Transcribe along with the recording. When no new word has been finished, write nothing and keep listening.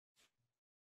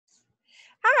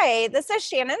Hi, this is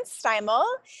Shannon Steimel,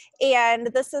 and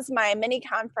this is my mini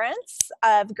conference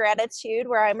of gratitude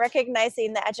where I'm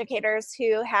recognizing the educators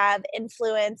who have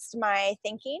influenced my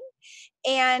thinking.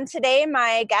 And today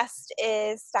my guest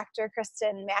is Dr.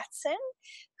 Kristen Mattson,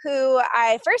 who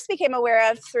I first became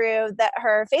aware of through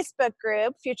her Facebook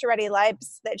group, Future Ready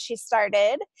Lives, that she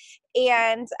started,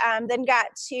 and then got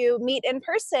to meet in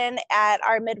person at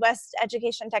our Midwest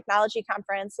Education Technology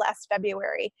Conference last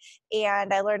February.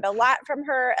 And I learned a lot from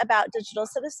her about digital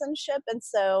citizenship, and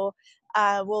so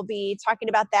we'll be talking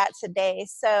about that today.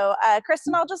 So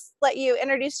Kristen, I'll just let you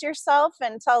introduce yourself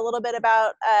and tell a little bit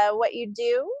about what you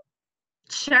do.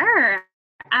 Sure.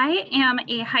 I am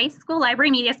a high school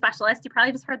library media specialist. You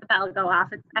probably just heard the bell go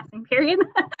off. It's testing period.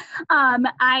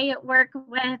 I work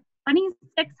with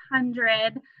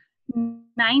 2,600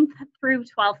 9th through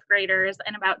 12th graders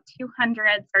and about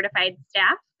 200 certified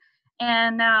staff.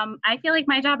 And I feel like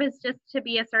my job is just to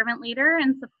be a servant leader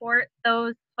and support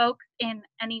those folks in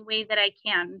any way that I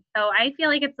can. So I feel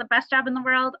like it's the best job in the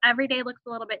world. Every day looks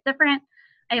a little bit different.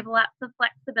 I have lots of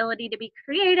flexibility to be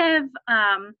creative.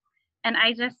 And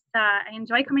I just, I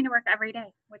enjoy coming to work every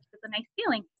day, which is a nice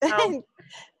feeling. So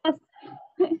I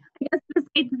guess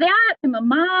besides that, I'm a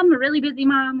mom, a really busy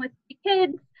mom with 2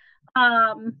 kids.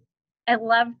 I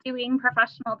love doing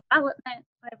professional development.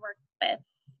 I've worked with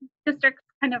districts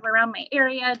kind of around my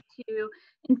area to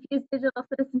infuse digital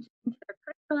citizenship into their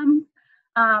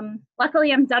curriculum.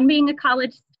 Luckily, I'm done being a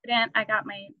college student. I got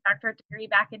my doctorate degree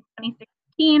back in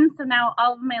 2016. So now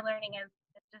all of my learning is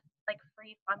just like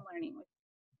free, fun learning.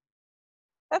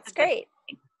 That's great.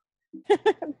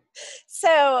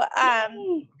 So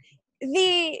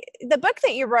the book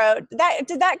that you wrote,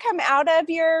 did that come out of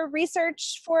your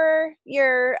research for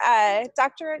your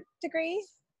doctorate degree?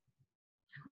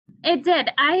 It did.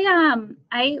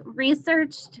 I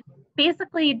researched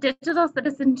basically digital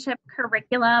citizenship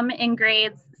curriculum in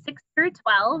grades 6 through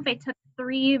 12. I took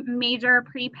 3 major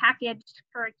prepackaged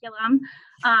curriculum.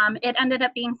 It ended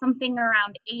up being something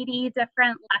around 80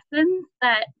 different lessons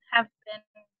that have been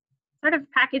sort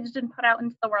of packaged and put out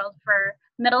into the world for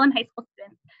middle and high school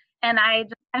students. And I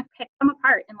just kind of picked them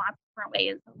apart in lots of different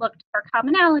ways, looked for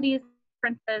commonalities,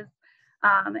 differences,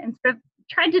 and sort of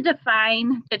tried to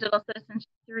define digital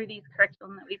citizenship through these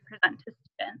curriculum that we present to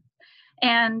students.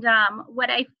 And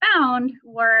what I found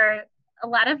were a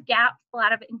lot of gaps, a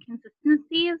lot of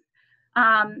inconsistencies,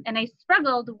 and I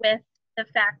struggled with the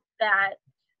fact that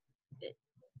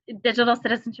digital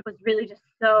citizenship was really just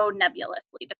so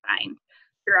nebulously defined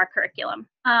through our curriculum.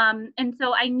 And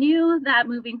so I knew that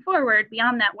moving forward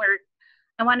beyond that work,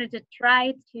 I wanted to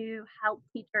try to help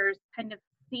teachers kind of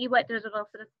see what digital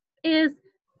citizenship is,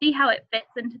 see how it fits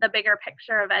into the bigger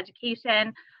picture of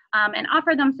education, and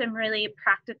offer them some really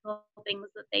practical things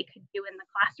that they could do in the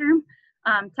classroom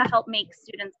to help make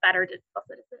students better digital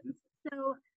citizens.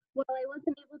 So while I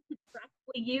wasn't able to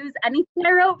directly use anything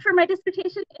I wrote for my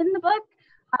dissertation in the book,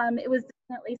 it was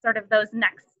definitely sort of those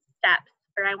next steps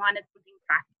where I wanted something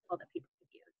practical that people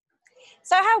could use.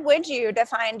 So how would you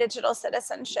define digital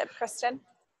citizenship, Kristen?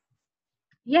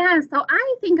 Yeah, so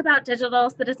I think about digital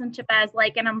citizenship as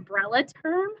like an umbrella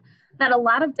term that a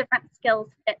lot of different skills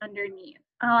fit underneath.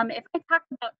 If I talk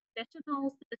about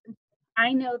traditional citizenship,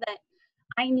 I know that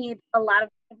I need a lot of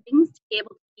things to be able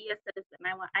to be a citizen.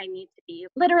 I need to be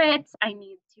literate. I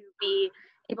need to be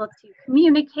able to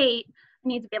communicate. I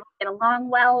need to be able to get along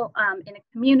well in a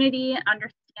community,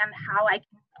 understand how I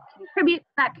can contribute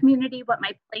to that community, what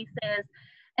my place is.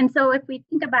 And so if we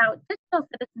think about digital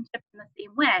citizenship in the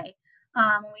same way,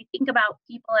 when we think about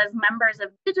people as members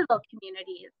of digital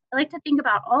communities, I like to think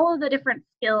about all of the different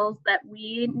skills that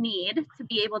we need to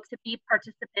be able to be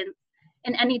participants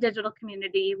in any digital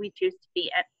community we choose to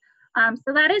be in.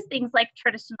 So that is things like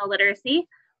traditional literacy,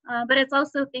 but it's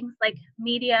also things like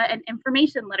media and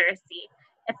information literacy.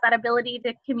 It's that ability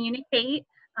to communicate,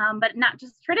 but not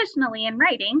just traditionally in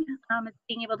writing. It's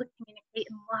being able to communicate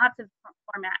in lots of different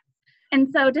formats. And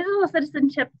so digital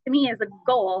citizenship to me is a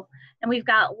goal, and we've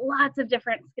got lots of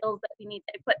different skills that we need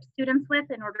to equip students with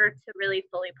in order to really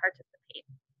fully participate.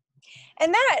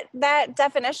 And that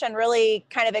definition really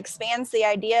kind of expands the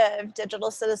idea of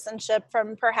digital citizenship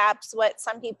from perhaps what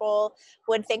some people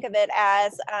would think of it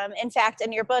as. In fact,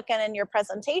 in your book and in your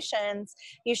presentations,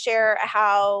 you share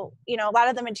how, a lot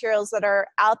of the materials that are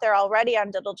out there already on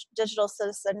digital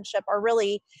citizenship are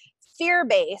really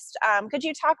fear-based. Could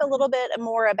you talk a little bit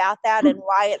more about that and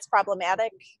why it's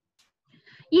problematic?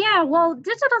 Yeah, well,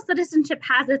 digital citizenship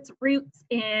has its roots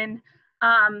in,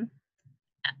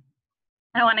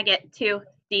 I don't want to get too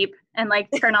deep and like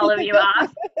turn all of you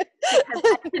off because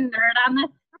I've been nerd on this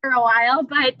for a while,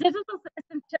 but digital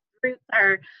citizenship roots are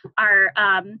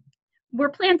were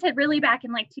planted really back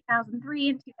in like 2003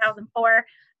 and 2004.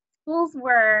 Schools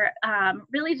were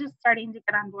really just starting to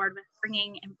get on board with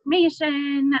bringing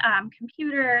information,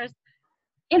 computers,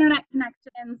 internet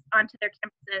connections onto their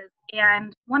campuses.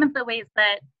 And one of the ways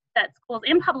that schools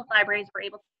and public libraries were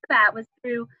able to do that was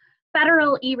through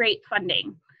federal E-rate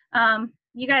funding.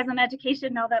 You guys in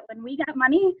education know that when we get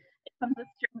money, it comes with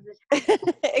strings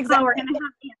attached. Exactly. So we're going to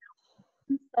have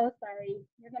I'm so sorry.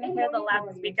 You're going to hear the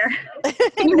loudspeaker.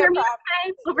 Can you hear me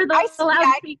okay? Over the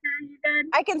loudspeaker? You good?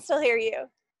 I can still hear you.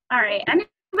 All right. Anybody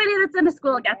that's in a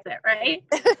school gets it, right?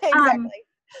 Exactly.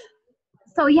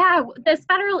 So yeah, this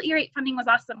federal E-rate funding was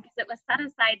awesome because it was set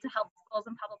aside to help schools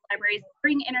and public libraries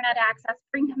bring internet access,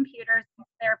 bring computers into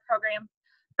their programs.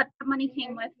 But the money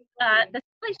came with the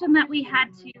stipulation that we had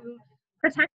to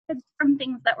protect kids from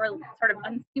things that were sort of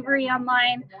unsavory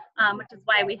online, which is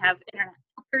why we have internet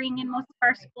filtering in most of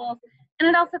our schools. And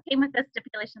it also came with this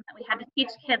stipulation that we had to teach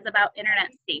kids about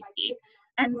internet safety.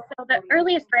 And so the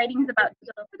earliest writings about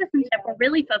digital citizenship were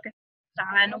really focused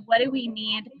on what do we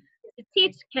need to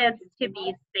teach kids to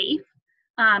be safe.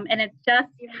 And it just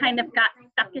kind of got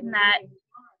stuck in that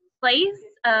place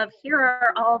of here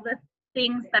are all the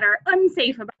things that are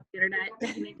unsafe about the internet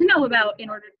that you need to know about in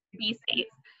order to be safe.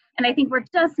 And I think we're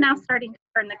just now starting to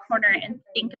turn the corner and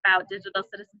think about digital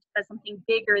citizenship as something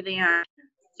bigger than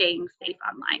staying safe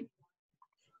online.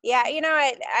 Yeah,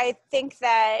 I think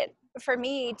that for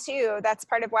me too, that's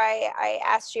part of why I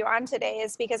asked you on today,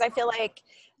 is because I feel like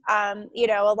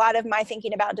a lot of my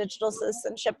thinking about digital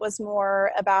citizenship was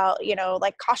more about,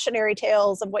 like cautionary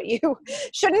tales of what you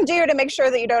shouldn't do to make sure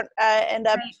that you don't end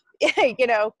up,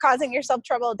 causing yourself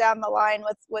trouble down the line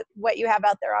with what you have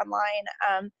out there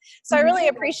online. So I really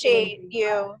appreciate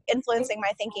you influencing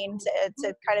my thinking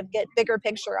to kind of get bigger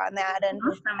picture on that. And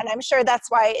I'm sure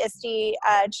that's why ISTE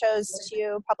chose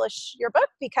to publish your book,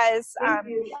 because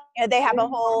they have a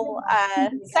whole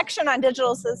section on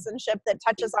digital citizenship that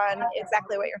touches on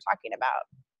exactly what you're talking about.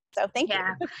 So thank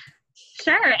you.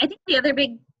 Sure. I think the other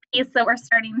big piece that we're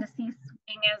starting to see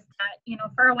swing is that,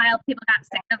 for a while people got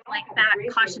sick of like that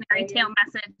cautionary tale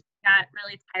message, got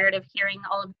really tired of hearing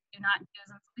all of the do not do's,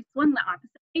 and so we swung the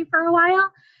opposite way for a while.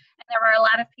 And there were a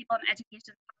lot of people in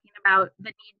education talking about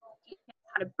the need to teach kids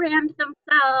how to brand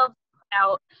themselves,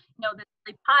 about, this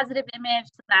really positive image,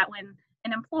 so that when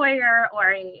an employer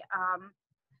or a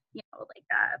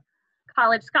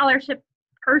college scholarship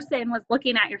person was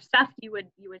looking at your stuff, you would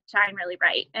shine really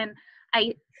bright. And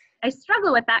I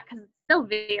struggle with that because it's still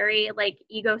very like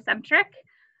egocentric.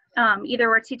 Either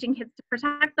we're teaching kids to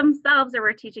protect themselves or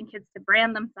we're teaching kids to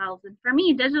brand themselves. And for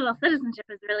me, digital citizenship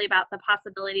is really about the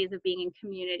possibilities of being in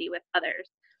community with others.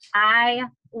 I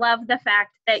love the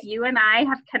fact that you and I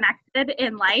have connected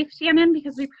in life, Shannon,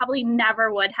 because we probably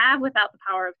never would have without the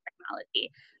power of technology.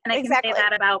 And I can say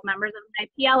that about members of my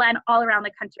PLN all around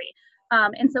the country.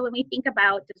 And so when we think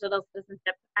about digital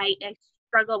citizenship, I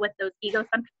struggle with those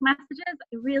egocentric messages.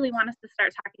 I really want us to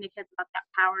start talking to kids about that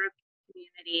power of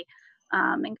community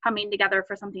and coming together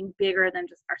for something bigger than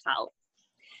just ourselves.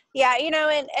 Yeah,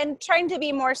 and trying to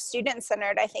be more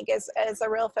student-centered, I think, is a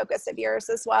real focus of yours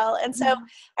as well. And so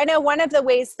I know one of the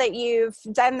ways that you've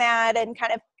done that and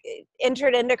kind of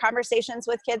entered into conversations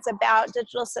with kids about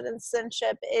digital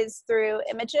citizenship is through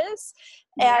images.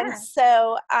 And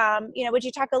so, would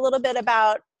you talk a little bit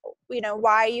about,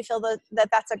 why you feel that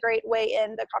that's a great way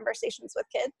into conversations with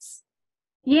kids?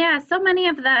 Yeah, so many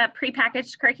of the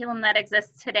prepackaged curriculum that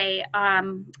exists today are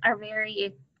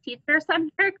very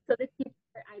teacher-centric. So the teacher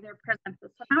either presents a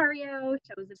scenario,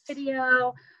 shows a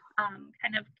video,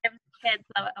 kind of gives kids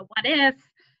a what if,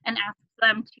 and asks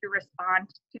them to respond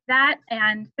to that.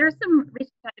 And there's some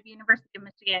research out of University of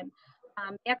Michigan.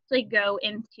 They actually go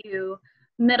into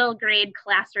middle grade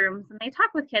classrooms and they talk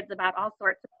with kids about all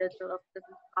sorts of digital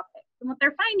citizenship topics. And what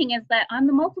they're finding is that on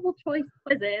the multiple choice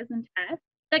quizzes and tests,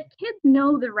 that kids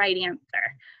know the right answer,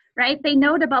 right? They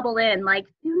know to bubble in, like,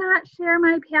 do not share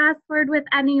my password with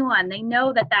anyone. They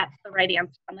know that that's the right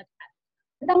answer on the test.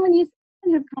 But then when you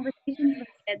have conversations with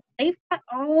kids, they've got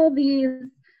all these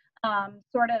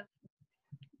sort of,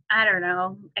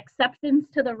 acceptance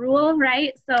to the rule,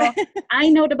 right? So I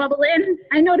know to bubble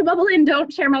in,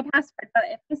 don't share my password. But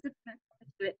if this is going to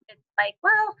do it, it's like,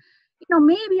 well,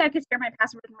 maybe I could share my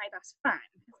password with my best friend,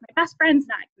 because my best friend's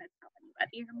not going to tell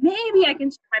anybody. Or maybe I can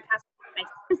share my password with my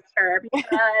sister,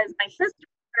 because my sister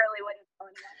surely wouldn't tell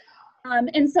anyone.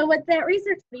 And so what that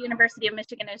research at the University of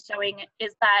Michigan is showing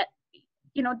is that,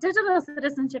 digital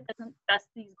citizenship isn't just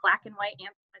these black and white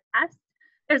answers to tests.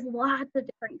 There's lots of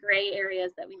different gray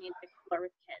areas that we need to explore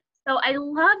with kids. So I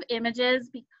love images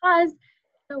because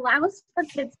it allows for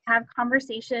kids to have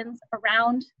conversations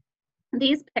around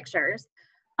these pictures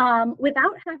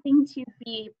without having to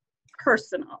be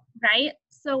personal, right?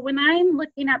 So when I'm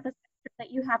looking at the picture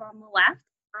that you have on the left,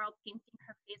 girl painting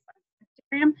her face on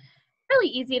Instagram, it's really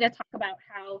easy to talk about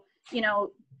how, you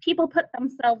know, people put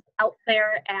themselves out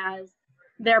there as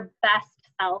their best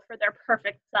self or their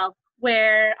perfect self,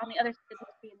 where on the other side of the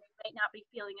screen, they might not be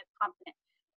feeling as confident.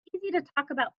 It's easy to talk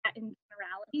about that in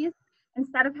generalities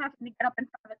instead of having to get up in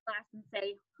front of a class and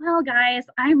say, well, guys,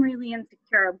 I'm really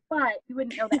insecure, but you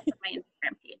wouldn't know that from my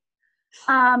Instagram page.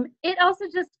 It also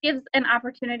just gives an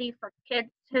opportunity for kids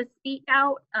to speak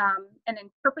out and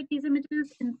interpret these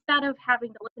images instead of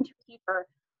having to listen to a teacher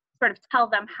sort of tell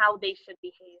them how they should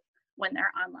behave when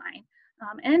they're online.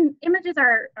 And images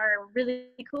are really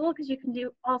cool because you can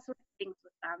do all sorts of things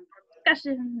with them, from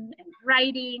discussion and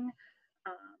writing,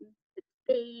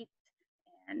 debate,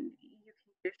 and you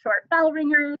can do short bell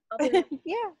ringers.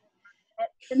 Yeah.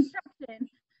 Instruction.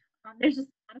 There's just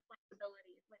a lot of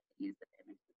flexibility with the use of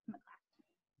images in the classroom.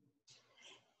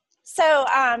 So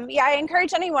yeah, I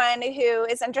encourage anyone who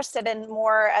is interested in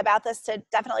more about this to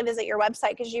definitely visit your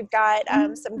website, because you've got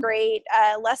some great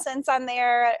lessons on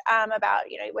there about,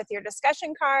 you know, with your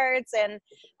discussion cards, and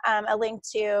a link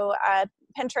to a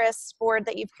Pinterest board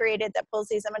that you've created that pulls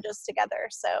these images together.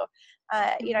 So,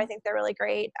 you know, I think they're really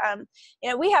great. You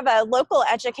know, we have a local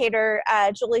educator,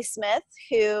 Julie Smith,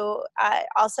 who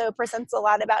also presents a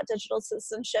lot about digital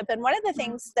citizenship. And one of the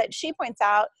things that she points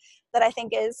out that I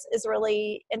think is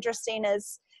really interesting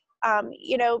is,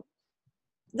 you know,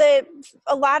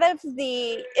 a lot of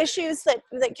the issues that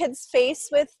kids face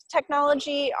with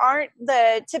technology aren't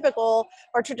the typical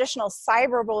or traditional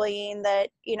cyberbullying that,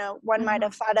 you know, one might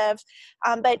have thought of,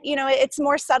 but, you know, it's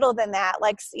more subtle than that,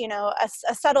 like, you know,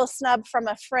 a subtle snub from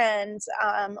a friend,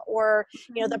 or,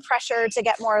 you know, the pressure to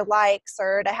get more likes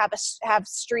or to have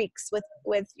streaks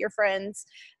with your friends,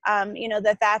 you know,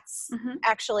 that's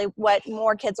actually what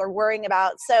more kids are worrying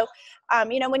about. So,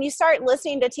 you know, when you start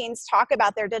listening to teens talk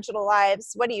about their digital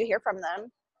lives, what do you hear from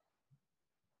them?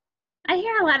 I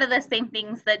hear a lot of the same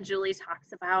things that Julie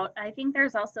talks about. I think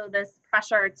there's also this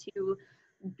pressure to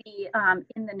be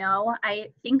in the know. I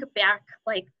think back,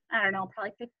 like, I don't know,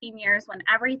 probably 15 years when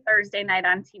every Thursday night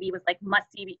on TV was like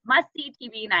must-see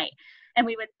TV night. And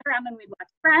we would sit around and we'd watch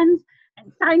Friends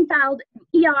and Seinfeld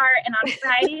and ER. And on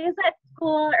Fridays at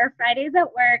school or Fridays at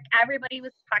work, everybody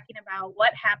was talking about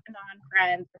what happened on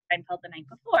Friends or Seinfeld the night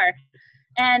before.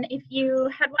 And if you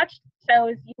had watched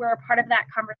shows, you were a part of that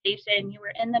conversation, you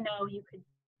were in the know, you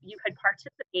could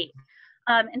participate.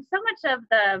 And so much of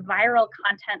the viral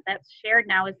content that's shared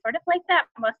now is sort of like that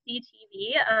must-see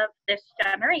TV of this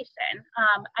generation.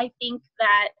 I think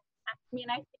that, I mean,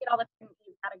 I see it all the time.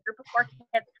 You've got a group of 4 kids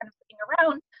kind of sitting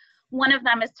around. One of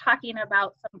them is talking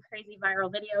about some crazy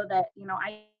viral video that, you know,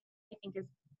 I think is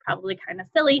probably kind of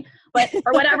silly, but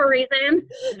for whatever reason,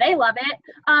 they love it.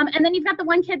 And then you've got the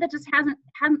one kid that just hasn't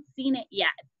seen it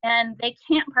yet, and they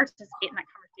can't participate in that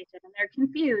conversation, and they're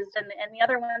confused. And the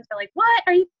other ones are like, "What?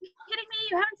 Are you kidding me?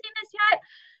 You haven't seen this yet?"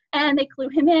 And they clue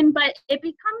him in. But it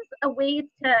becomes a way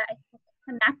to, I think,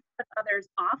 connect with others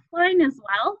offline as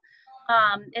well.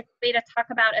 It's a way to talk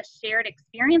about a shared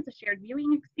experience, a shared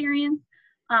viewing experience.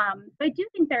 But I do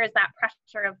think there is that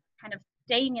pressure of kind of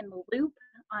staying in the loop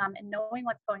and knowing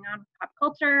what's going on with pop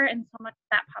culture. And so much of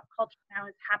that pop culture now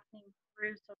is happening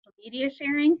through social media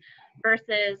sharing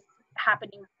versus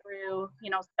happening through, you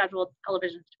know, scheduled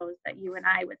television shows that you and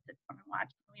I would sit down and watch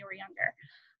when we were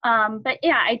younger. But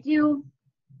yeah, I do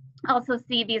also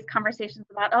see these conversations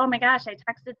about, oh my gosh, I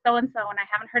texted so-and-so and I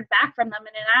haven't heard back from them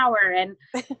in an hour. And,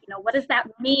 you know, what does that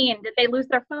mean? Did they lose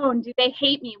their phone? Do they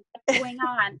hate me? What's going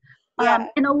on? Yeah.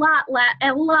 And a lot less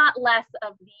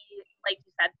of the, like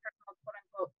you said, personal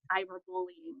quote-unquote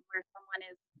cyberbullying, where someone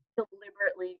is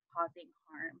deliberately causing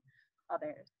harm to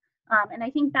others. And I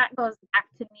think that goes back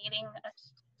to needing a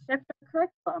shift of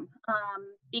curriculum,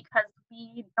 because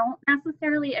we don't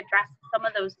necessarily address some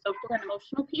of those social and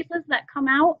emotional pieces that come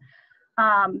out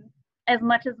as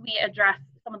much as we address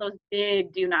some of those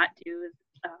big do not do's,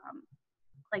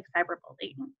 like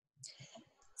cyberbullying.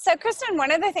 So, Kristen,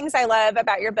 one of the things I love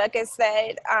about your book is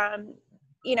that,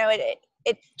 you know,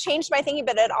 it changed my thinking,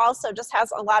 but it also just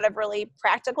has a lot of really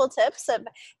practical tips of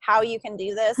how you can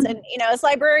do this. And, you know, as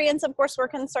librarians, of course, we're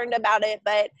concerned about it.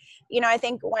 But, you know, I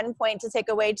think one point to take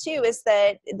away, too, is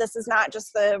that this is not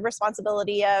just the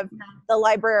responsibility of the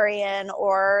librarian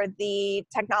or the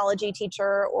technology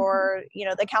teacher or, you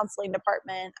know, the counseling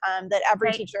department, that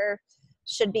every teacher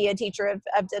should be a teacher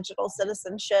of digital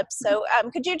citizenship. So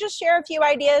could you just share a few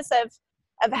ideas of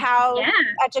how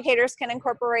educators can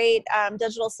incorporate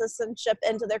digital citizenship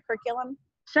into their curriculum?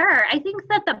 Sure. I think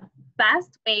that the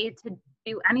best way to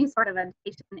do any sort of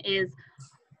education is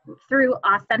through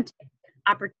authentic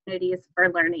opportunities for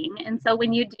learning. And so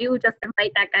when you do just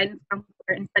invite that guidance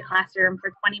counselor into the classroom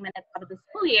for 20 minutes out of the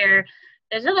school year,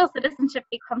 digital citizenship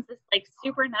becomes this like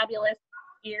super nebulous,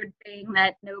 weird thing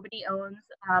that nobody owns,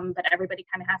 but everybody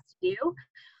kind of has to do.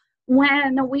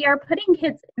 When we are putting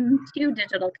kids into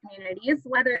digital communities,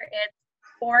 whether it's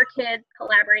 4 kids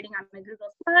collaborating on a Google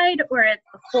slide or it's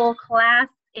a full class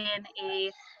in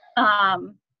a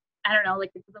I don't know,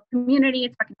 like the Google community,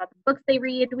 talking about the books they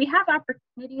read, we have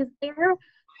opportunities there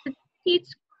to teach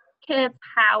kids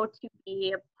how to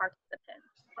be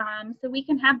participants. So we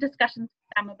can have discussions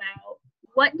with them about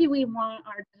what do we want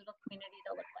our digital community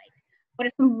to look like? What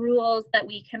are some rules that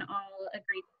we can all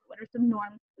agree to? What are some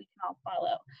norms that we can all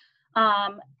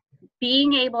follow?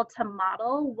 Being able to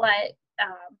model what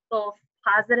both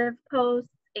positive posts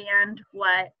and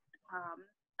what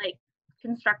like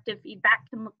constructive feedback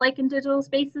can look like in digital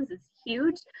spaces is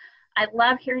huge. I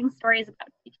love hearing stories about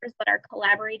teachers that are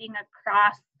collaborating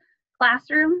across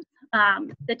classrooms.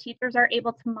 The teachers are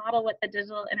able to model what the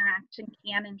digital interaction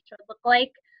can and should look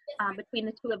like between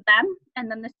the two of them,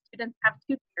 and then the students have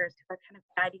tutors who are kind of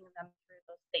guiding them through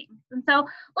those things. And so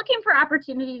looking for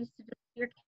opportunities to just your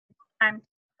time to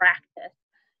practice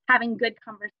having good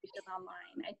conversation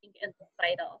online, I think, is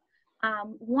vital.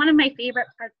 One of my favorite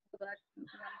parts of the book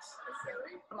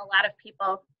from a lot of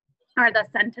people are the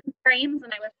sentence frames,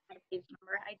 and I wish I had a page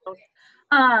number. I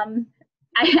don't.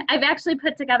 I've actually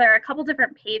put together a couple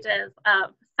different pages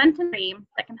of sentence frames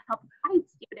that can help guide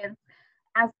students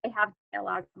as they have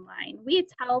dialogue online. We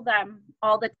tell them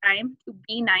all the time to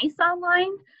be nice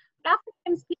online, but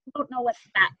oftentimes people don't know what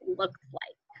that looks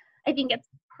like. I think it's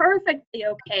perfectly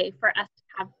okay for us to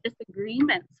have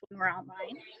disagreements when we're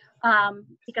online,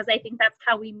 because I think that's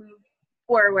how we move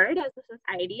forward as a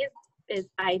society is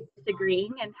by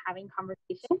disagreeing and having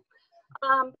conversation.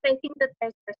 But I think that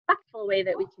there's a respectful way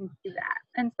that we can do that.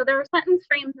 And so there are sentence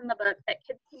frames in the book that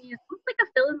kids can use, almost like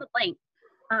a fill-in-the-blank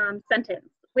sentence,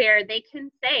 where they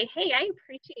can say, hey, I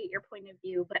appreciate your point of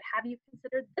view, but have you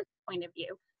considered this point of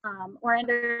view? Or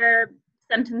another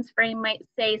sentence frame might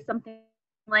say something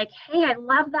like, hey, I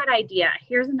love that idea.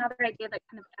 Here's another idea that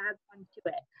kind of adds on to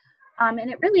it. And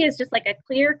it really is just like a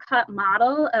clear-cut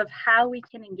model of how we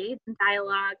can engage in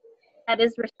dialogue that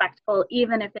is respectful,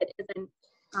 even if it isn't,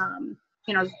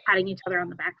 just patting each other on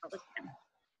the back all the time.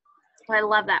 So I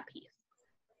love that piece.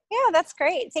 Yeah, that's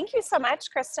great. Thank you so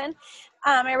much, Kristen.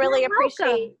 I really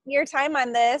appreciate your time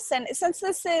on this. And since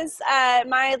this is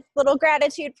my little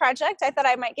gratitude project, I thought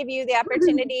I might give you the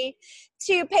opportunity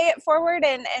to pay it forward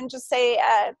and just say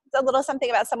a little something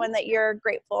about someone that you're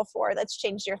grateful for that's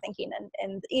changed your thinking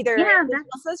in either digital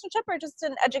citizenship or just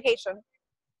in education.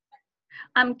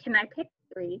 Can I pick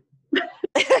 3?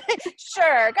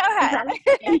 Sure, go ahead.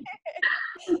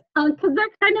 Because they're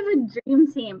kind of a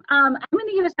dream team. I'm going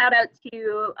to give a shout out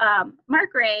to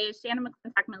Mark Ray, Shannon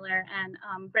Miller,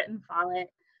 and Britton Follett,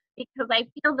 because I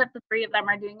feel that the 3 of them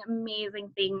are doing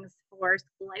amazing things for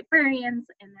school librarians,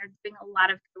 and they're doing a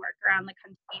lot of good work around the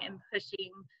country and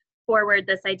pushing forward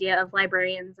this idea of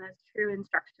librarians as true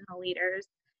instructional leaders.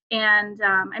 And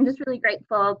I'm just really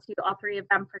grateful to all 3 of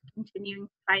them for continuing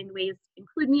to find ways to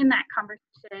include me in that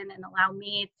conversation and allow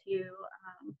me to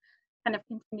kind of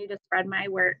continue to spread my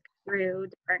work through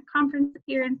different conference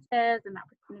appearances and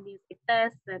opportunities like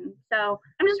this. And so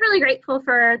I'm just really grateful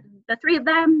for the 3 of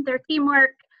them, their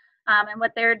teamwork, and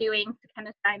what they're doing to kind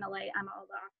of shine a light on all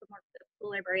the awesome work that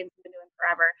school librarians have been doing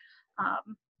forever.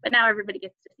 But now everybody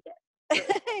gets to see it.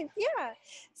 Yeah.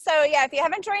 So yeah, if you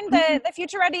haven't joined the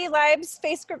Future Ready Lives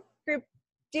Facebook group,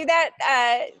 do that.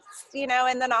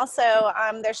 And then also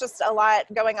there's just a lot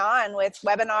going on with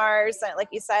webinars, like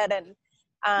you said, and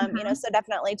so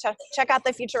definitely check out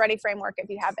the Future Ready framework if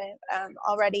you haven't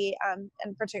already,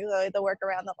 and particularly the work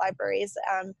around the libraries.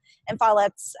 And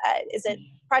Follett's, is it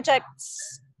Project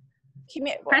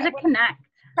Connect?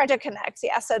 Project Connect,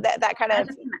 yeah. So that kind of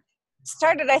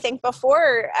started, I think,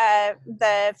 before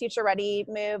the Future Ready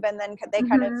move, and then they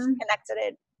kind of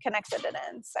connected it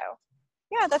in. So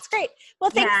yeah, that's great. Well,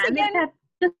 thanks again.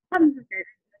 Did I lose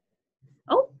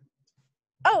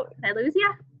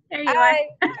you? There you are.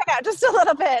 Yeah, just a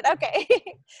little bit. Okay.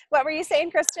 What were you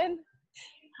saying, Kristen?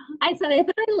 I said I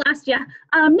thought I lost you.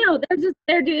 No,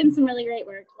 they're doing some really great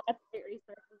work. Lots of great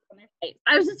resources on their site.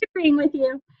 I was just agreeing with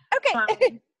you.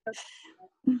 Okay.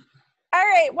 All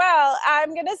right. Well,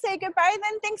 I'm going to say goodbye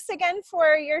then. Thanks again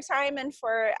for your time and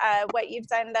for what you've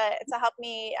done to help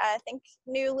me think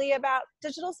newly about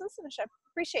digital citizenship.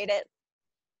 Appreciate it.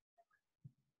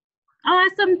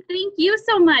 Awesome. Thank you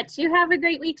so much. You have a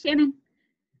great week, Shannon.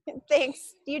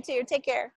 Thanks. You too. Take care.